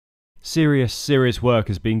Serious work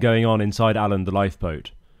has been going on inside Alan the lifeboat.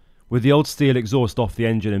 With the old steel exhaust off the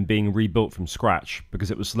engine and being rebuilt from scratch because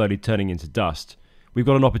it was slowly turning into dust, we've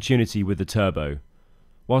got an opportunity with the turbo.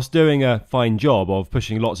 Whilst doing a fine job of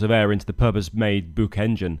pushing lots of air into the purpose-made Bukh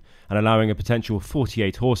engine and allowing a potential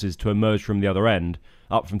 48 horses to emerge from the other end,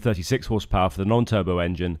 up from 36 horsepower for the non-turbo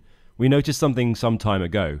engine, we noticed something some time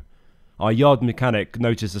ago. Our yard mechanic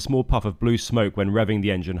noticed a small puff of blue smoke when revving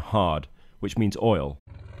the engine hard, which means oil.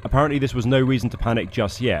 Apparently this was no reason to panic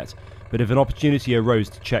just yet, but if an opportunity arose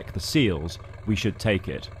to check the seals, we should take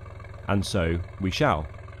it. And so we shall.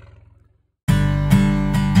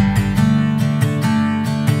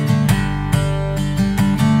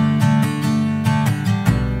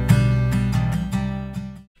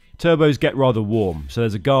 Turbos get rather warm, so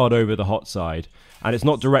there's a guard over the hot side, and it's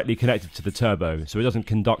not directly connected to the turbo, so it doesn't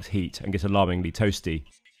conduct heat and get alarmingly toasty.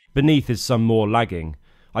 Beneath is some more lagging.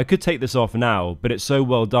 I could take this off now, but it's so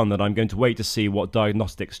well done that I'm going to wait to see what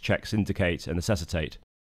diagnostics checks indicate and necessitate.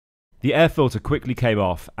 The air filter quickly came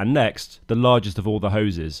off, and next, the largest of all the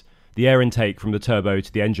hoses, the air intake from the turbo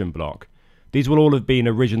to the engine block. These will all have been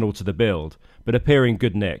original to the build, but appear in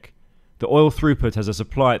good nick. The oil throughput has a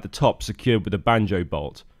supply at the top secured with a banjo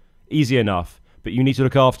bolt. Easy enough, but you need to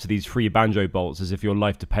look after these 3 banjo bolts as if your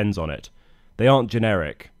life depends on it. They aren't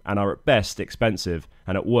generic, and are at best expensive,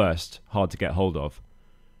 and at worst, hard to get hold of.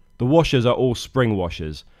 The washers are all spring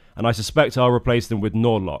washers, and I suspect I'll replace them with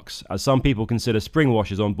Norlocks, as some people consider spring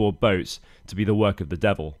washers on board boats to be the work of the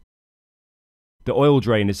devil. The oil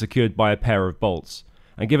drain is secured by a pair of bolts,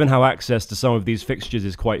 and given how access to some of these fixtures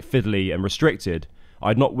is quite fiddly and restricted,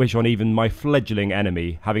 I'd not wish on even my fledgling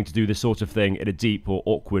enemy having to do this sort of thing in a deep or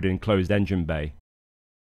awkward enclosed engine bay.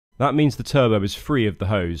 That means the turbo is free of the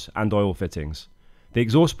hose and oil fittings. The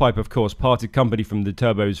exhaust pipe of course parted company from the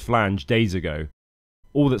turbo's flange days ago.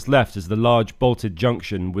 All that's left is the large bolted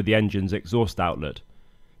junction with the engine's exhaust outlet.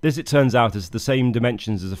 This, it turns out, is the same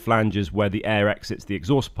dimensions as the flanges where the air exits the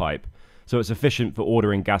exhaust pipe, so it's efficient for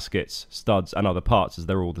ordering gaskets, studs and other parts as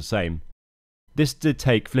they're all the same. This did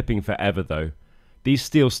take flipping forever though. These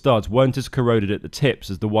steel studs weren't as corroded at the tips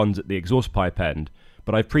as the ones at the exhaust pipe end,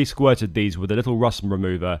 but I've pre-squirted these with a little rust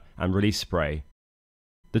remover and release spray.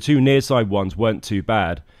 The 2 near side ones weren't too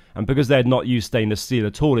bad, and because they had not used stainless steel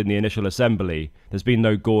at all in the initial assembly, there's been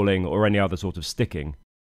no galling or any other sort of sticking.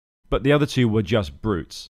 But the other 2 were just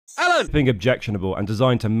brutes. Alan! Being objectionable and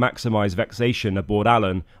designed to maximise vexation aboard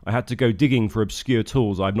Alan, I had to go digging for obscure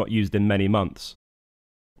tools I've not used in many months.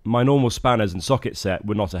 My normal spanners and socket set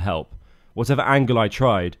were not a help. Whatever angle I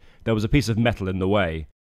tried, there was a piece of metal in the way.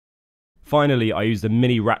 Finally, I used a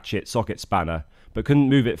mini ratchet socket spanner, but couldn't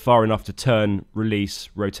move it far enough to turn, release,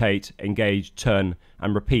 rotate, engage, turn,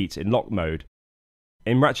 and repeat in lock mode.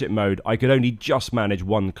 In ratchet mode, I could only just manage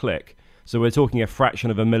 1 click, so we're talking a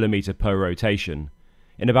fraction of a millimetre per rotation.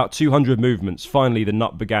 In about 200 movements, finally the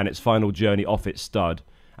nut began its final journey off its stud,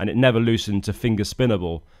 and it never loosened to finger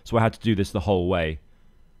spinnable, so I had to do this the whole way.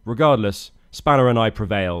 Regardless, Spanner and I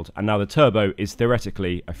prevailed, and now the turbo is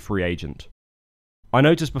theoretically a free agent. I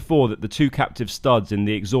noticed before that the 2 captive studs in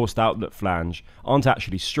the exhaust outlet flange aren't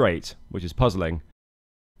actually straight, which is puzzling.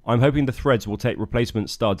 I'm hoping the threads will take replacement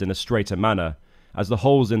studs in a straighter manner, as the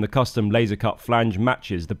holes in the custom laser cut flange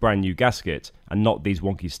matches the brand new gasket and not these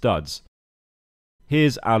wonky studs.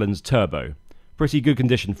 Here's Alan's turbo. Pretty good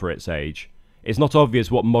condition for its age. It's not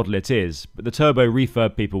obvious what model it is, but the turbo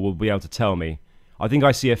refurb people will be able to tell me. I think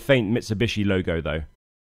I see a faint Mitsubishi logo though.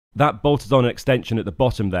 That bolted on extension at the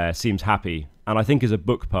bottom there seems happy, and I think is a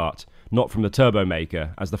Bukh part, not from the turbo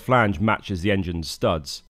maker, as the flange matches the engine's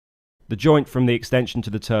studs. The joint from the extension to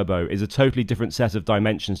the turbo is a totally different set of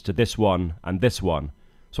dimensions to this one and this one,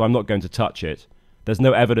 so I'm not going to touch it. There's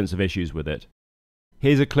no evidence of issues with it.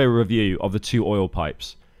 Here's a clearer view of the 2 oil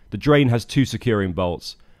pipes. The drain has 2 securing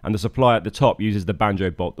bolts, and the supply at the top uses the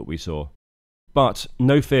banjo bolt that we saw. But,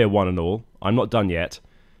 no fear one and all, I'm not done yet.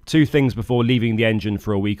 2 things before leaving the engine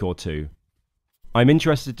for a week or 2. I'm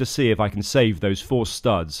interested to see if I can save those 4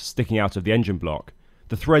 studs sticking out of the engine block.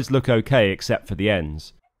 The threads look okay except for the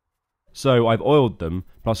ends. So I've oiled them,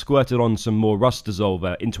 plus squirted on some more rust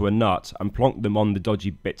dissolver into a nut and plonked them on the dodgy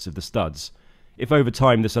bits of the studs. If over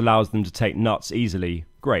time this allows them to take nuts easily,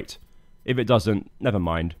 great. If it doesn't, never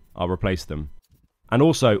mind, I'll replace them. And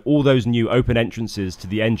also, all those new open entrances to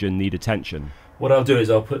the engine need attention. What I'll do is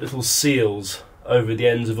I'll put little seals over the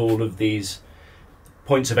ends of all of these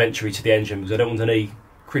points of entry to the engine, because I don't want any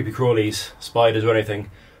creepy crawlies, spiders or anything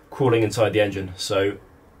crawling inside the engine. So,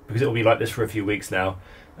 because it will be like this for a few weeks now,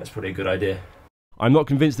 that's probably a good idea. I'm not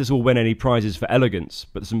convinced this will win any prizes for elegance,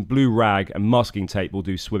 but some blue rag and masking tape will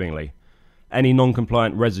do swimmingly. Any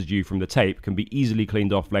non-compliant residue from the tape can be easily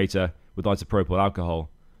cleaned off later with isopropyl alcohol.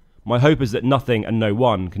 My hope is that nothing and no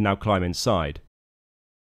one can now climb inside.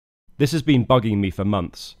 This has been bugging me for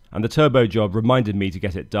months, and the turbo job reminded me to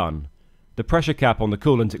get it done. The pressure cap on the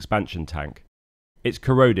coolant expansion tank. It's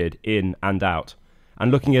corroded in and out,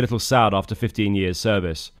 and looking a little sad after 15 years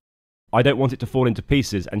service. I don't want it to fall into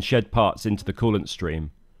pieces and shed parts into the coolant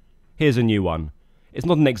stream. Here's a new one. It's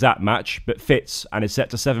not an exact match, but fits and is set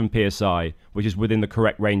to 7 psi, which is within the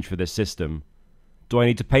correct range for this system. Do I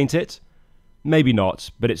need to paint it? Maybe not,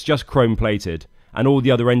 but it's just chrome plated, and all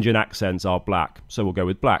the other engine accents are black, so we'll go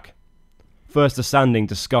with black. First a sanding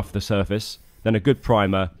to scuff the surface, then a good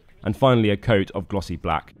primer, and finally a coat of glossy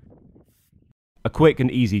black. A quick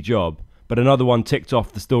and easy job, but another one ticked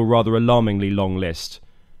off the still rather alarmingly long list.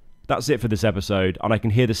 That's it for this episode, and I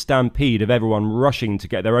can hear the stampede of everyone rushing to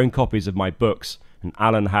get their own copies of my books, and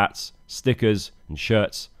Alan hats, stickers, and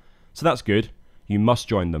shirts. So that's good. You must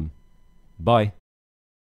join them. Bye.